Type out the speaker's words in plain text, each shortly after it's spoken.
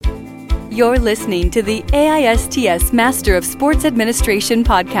You're listening to the AISTS Master of Sports Administration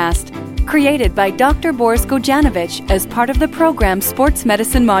podcast, created by Dr. Boris Gojanovic as part of the program's Sports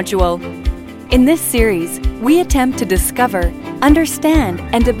Medicine module. In this series, we attempt to discover, understand,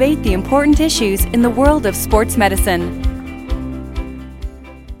 and debate the important issues in the world of sports medicine.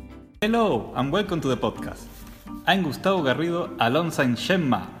 Hello, and welcome to the podcast. I'm Gustavo Garrido alongside Shen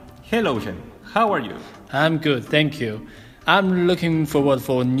Ma. Hello, Shen. How are you? I'm good, thank you. I'm looking forward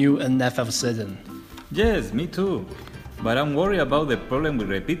for a new NFL season. Yes, me too. But I'm worried about the problem with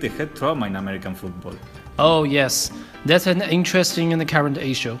repeated head trauma in American football. Oh yes, that's an interesting and current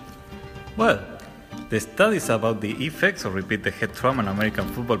issue. Well, the studies about the effects of repeated head trauma on American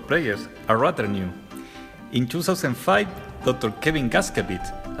football players are rather new. In 2005, Dr. Kevin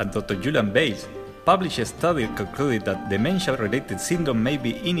Gaskevic and Dr. Julian Bates published a study that concluded that dementia-related syndrome may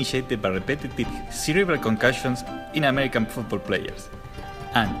be initiated by repetitive cerebral concussions in American football players.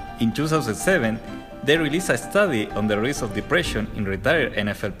 And in 2007, they released a study on the risk of depression in retired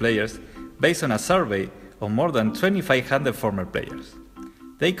NFL players based on a survey of more than 2,500 former players.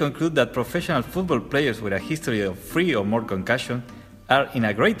 They conclude that professional football players with a history of 3 or more concussions are in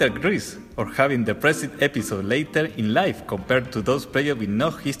a greater risk of having depressive episodes later in life compared to those players with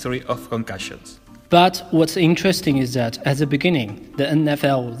no history of concussions. But what's interesting is that at the beginning, the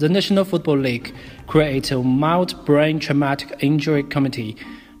NFL, the National Football League, created a mild brain traumatic injury committee,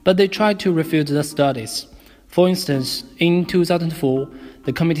 but they tried to refute the studies. For instance, in 2004,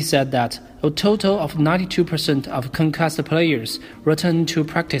 the committee said that a total of 92% of concussed players returned to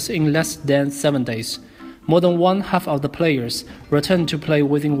practice in less than 7 days. More than one half of the players returned to play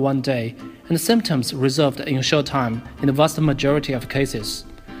within 1 day, and symptoms resolved in a short time in the vast majority of cases.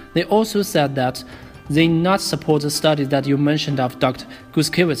 They also said that they not support the study that you mentioned of Dr.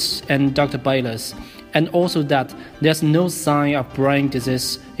 Guskiewicz and Dr. Bayless, and also that there's no sign of brain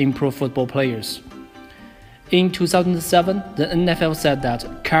disease in pro football players. In 2007, the NFL said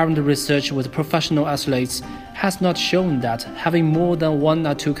that current research with professional athletes has not shown that having more than 1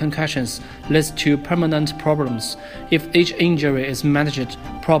 or 2 concussions leads to permanent problems if each injury is managed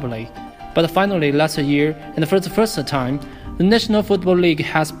properly. But finally, last year, and for the first time, the National Football League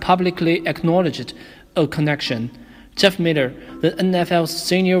has publicly acknowledged a connection. Jeff Miller, the NFL's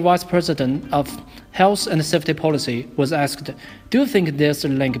Senior Vice President of Health and Safety Policy, was asked, "Do you think there's a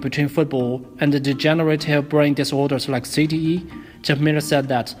link between football and the degenerative brain disorders like CTE?" Jeff Miller said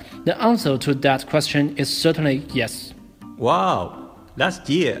that the answer to that question is certainly yes. Wow, last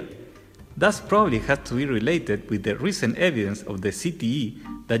year. That probably has to be related with the recent evidence of the CTE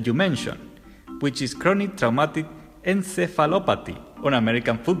that you mentioned, which is chronic traumatic encephalopathy on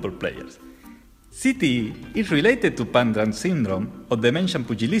American football players. CTE is related to Pandran syndrome or dementia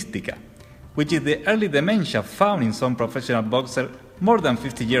pugilistica, which is the early dementia found in some professional boxers more than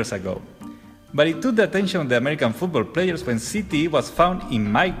 50 years ago. But it took the attention of the American football players when CTE was found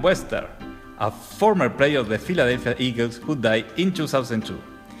in Mike Webster, a former player of the Philadelphia Eagles who died in 2002.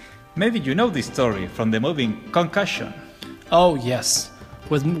 Maybe you know this story from the movie Concussion. Oh yes,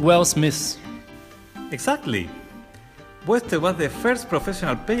 with Will Smith. Exactly. Webster was the first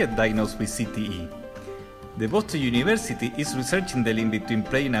professional player diagnosed with CTE. The Boston University is researching the link between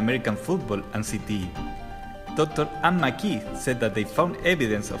playing American football and CTE. Dr. Ann McKee said that they found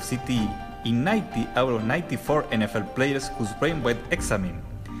evidence of CTE in 90 out of 94 NFL players whose brain were examined,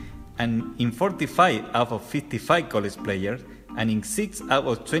 and in 45 out of 55 college players, and in 6 out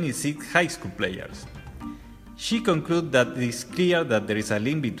of 26 high school players. She concluded that it is clear that there is a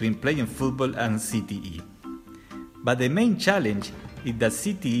link between playing football and CTE. But the main challenge is that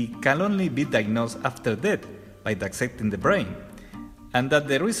CTE can only be diagnosed after death by dissecting the brain, and that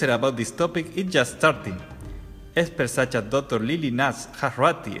the research about this topic is just starting. Experts such as Dr. Lily Nash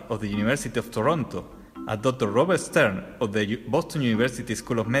Harwati of the University of Toronto and Dr. Robert Stern of the Boston University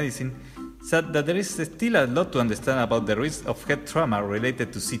School of Medicine said that there is still a lot to understand about the risk of head trauma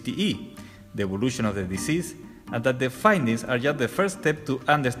related to CTE, the evolution of the disease, and that the findings are just the first step to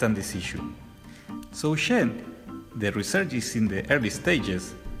understand this issue. So Shen, the research is in the early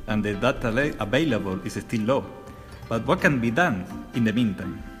stages and the data available is still low. But what can be done in the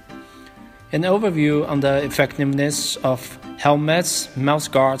meantime? An overview on the effectiveness of helmets,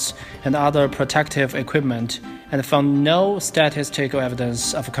 mouth guards, and other protective equipment, and found no statistical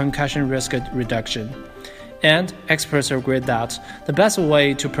evidence of concussion risk reduction. And experts agree that the best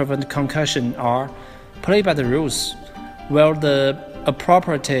way to prevent concussion are play by the rules, wear the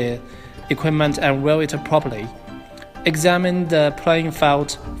appropriate equipment and wear it properly. Examine the playing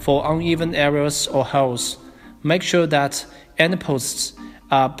field for uneven areas or holes. Make sure that end posts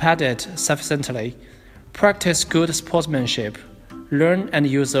are padded sufficiently. Practice good sportsmanship. learn and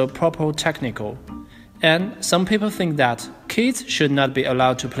use a proper technical. And some people think that kids should not be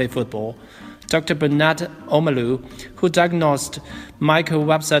allowed to play football. Dr. Bernard Omalu, who diagnosed Michael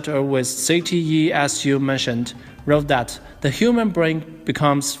Webster with CTE as you mentioned, wrote that the human brain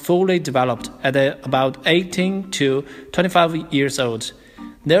becomes fully developed at about 18 to 25 years old.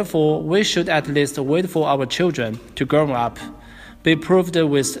 Therefore, we should at least wait for our children to grow up, be proved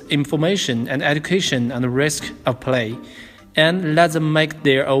with information and education on the risk of play, and let them make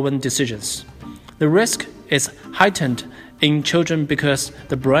their own decisions. The risk is heightened in children because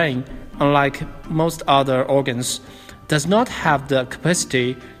the brain, unlike most other organs, does not have the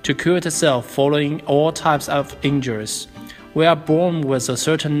capacity to cure itself following all types of injuries. We are born with a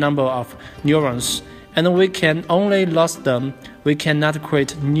certain number of neurons, and we can only lose them. We cannot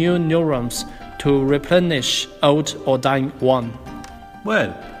create new neurons to replenish old or dying one.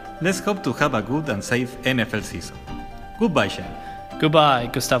 Well, let's hope to have a good and safe NFL season. Goodbye, Shane. Goodbye,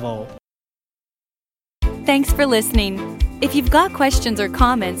 Gustavo. Thanks for listening. If you've got questions or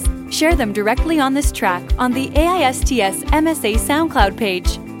comments, share them directly on this track on the AISTS MSA SoundCloud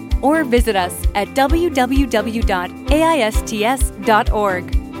page, or visit us at www.aists.org.